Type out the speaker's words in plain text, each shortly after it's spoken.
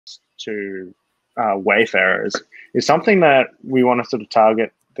to Wayfarers is something that we want to sort of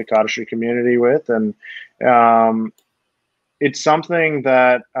target the cardistry community with, and it's something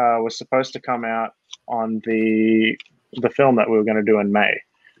that was supposed to come out on the film that we were going to do in May,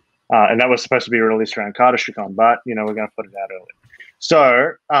 and that was supposed to be released around CardistryCon, but we're going to put it out early.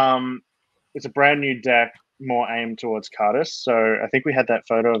 So it's a brand new deck, more aimed towards cardists. So I think we had that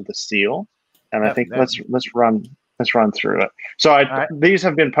photo of the seal, and I think let's run through it. So these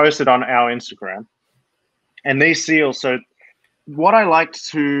have been posted on our Instagram, and these seals. So what I'd like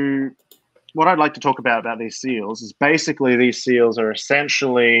to talk about these seals is basically these seals are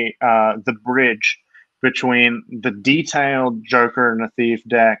essentially the bridge between the detailed Joker and the Thief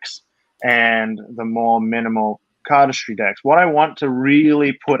decks and the more minimal cardistry decks. What I want to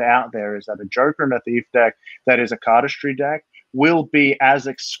really put out there is that a Joker and a Thief deck that is a cardistry deck will be as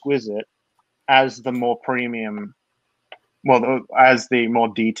exquisite as the more premium, as the more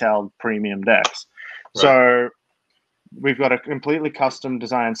detailed premium decks. Right. So we've got a completely custom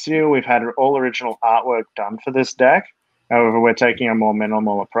designed seal. We've had all original artwork done for this deck. However, we're taking a more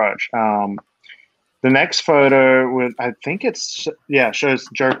minimal approach. The next photo, I think shows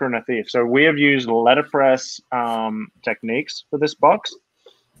Joker and a Thief. So we have used letterpress techniques for this box,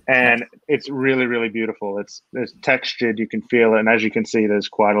 and it's really, really beautiful. It's textured, you can feel it, and as you can see, there's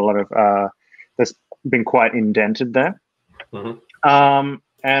quite a lot of there's been quite indented there. Mm-hmm.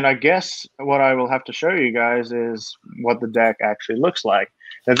 And I guess what I will have to show you guys is what the deck actually looks like.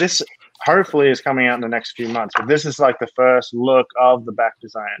 Now, this hopefully is coming out in the next few months, but this is like the first look of the back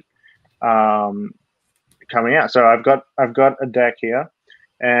design coming out. So I've got a deck here,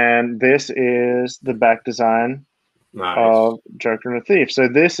 and this is the back design of Joker and the Thief. So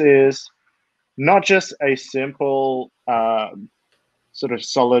this is not just a simple sort of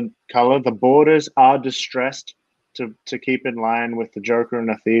solid color. The borders are distressed to keep in line with the Joker and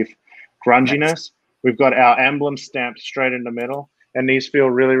the Thief grunginess. Nice. We've got our emblem stamped straight in the middle, and these feel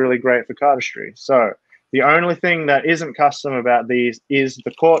really, really great for cardistry. So the only thing that isn't custom about these is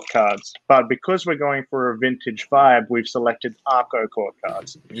the court cards, but because we're going for a vintage vibe, we've selected Arco court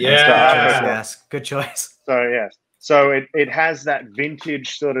cards. Yes, good choice. So yes, so it has that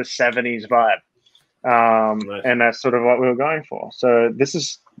vintage sort of 70s vibe, nice. And that's sort of what we were going for. So this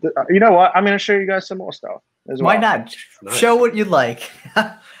is, you know what? I'm going to show you guys some more stuff. Why not? Nice. Show what you like.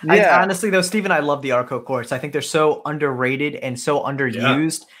 Honestly, though, Steve and I love the Arco courts. I think they're so underrated and so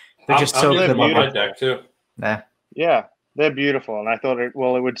underused. Yeah. They're just so good. My deck too. Yeah, they're beautiful, and I thought it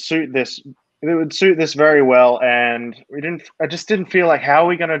would suit this. It would suit this very well, and I just didn't feel like, how are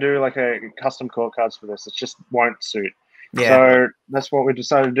we going to do like a custom court cards for this? It just won't suit. Yeah. So that's what we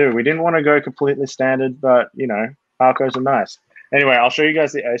decided to do. We didn't want to go completely standard, but Arcos are nice. Anyway, I'll show you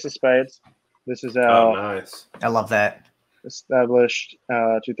guys the Ace of Spades. This is our nice. I love that. Established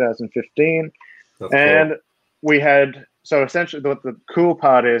 2015. That's cool. We had, so essentially what the cool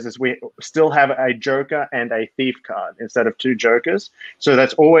part is we still have a Joker and a Thief card instead of two Jokers. So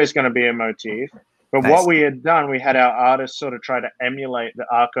that's always going to be a motif. But what we had done, we had our artists sort of try to emulate the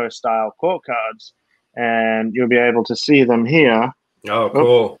Arco style court cards, and you'll be able to see them here. Oh,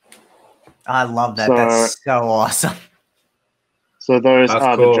 cool. I love that. That's so awesome. So those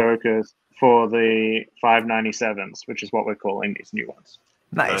are the Jokers for the 597s, which is what we're calling these new ones.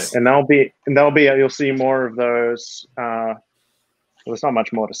 Nice. And you'll see more of those. Well, there's not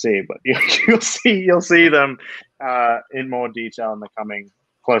much more to see, but you'll see them in more detail in the coming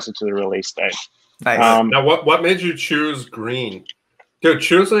closer to the release date. Nice. Now, what made you choose green? Dude,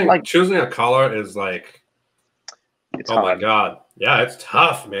 choosing a color is like, it's hard. My god, yeah, it's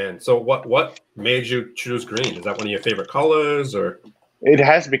tough, man. So what made you choose green? Is that one of your favorite colors, or? It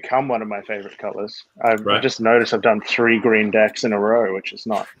has become one of my favorite colors. I've just noticed I've done 3 green decks in a row, which is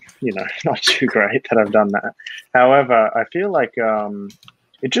not too great that I've done that. However, I feel like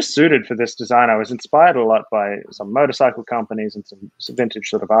it just suited for this design. I was inspired a lot by some motorcycle companies and some vintage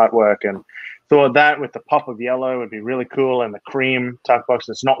sort of artwork, and thought that with the pop of yellow would be really cool. And the cream tuck box,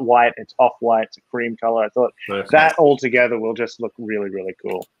 it's not white, it's off-white, it's a cream color. I thought that all together will just look really, really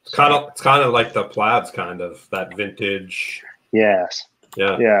cool. It's kind of like the plaids, kind of that vintage. Yes.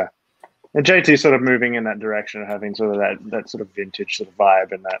 Yeah. And JT sort of moving in that direction of having sort of that sort of vintage sort of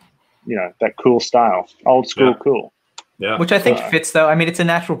vibe and that, that cool style, old school cool. Yeah. Which I think fits, though. I mean, it's a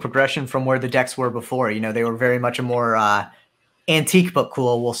natural progression from where the decks were before. They were very much a more antique but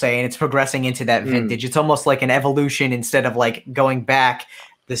cool, we'll say, and it's progressing into that vintage. It's almost like an evolution instead of like going back.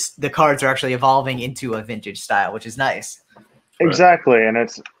 The cards are actually evolving into a vintage style, which is nice. Exactly. And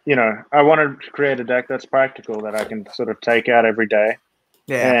it's, I wanted to create a deck that's practical, that I can sort of take out every day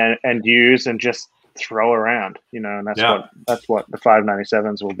and use, and just throw around, and that's what the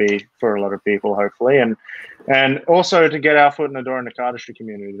 597s will be for a lot of people, hopefully, and also to get our foot in the door in the cardistry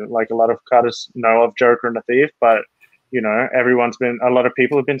community. Like, a lot of cardists know of Joker and the Thief, but a lot of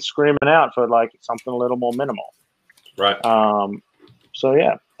people have been screaming out for like something a little more minimal. Right. So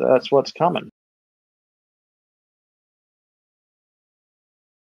yeah, that's what's coming.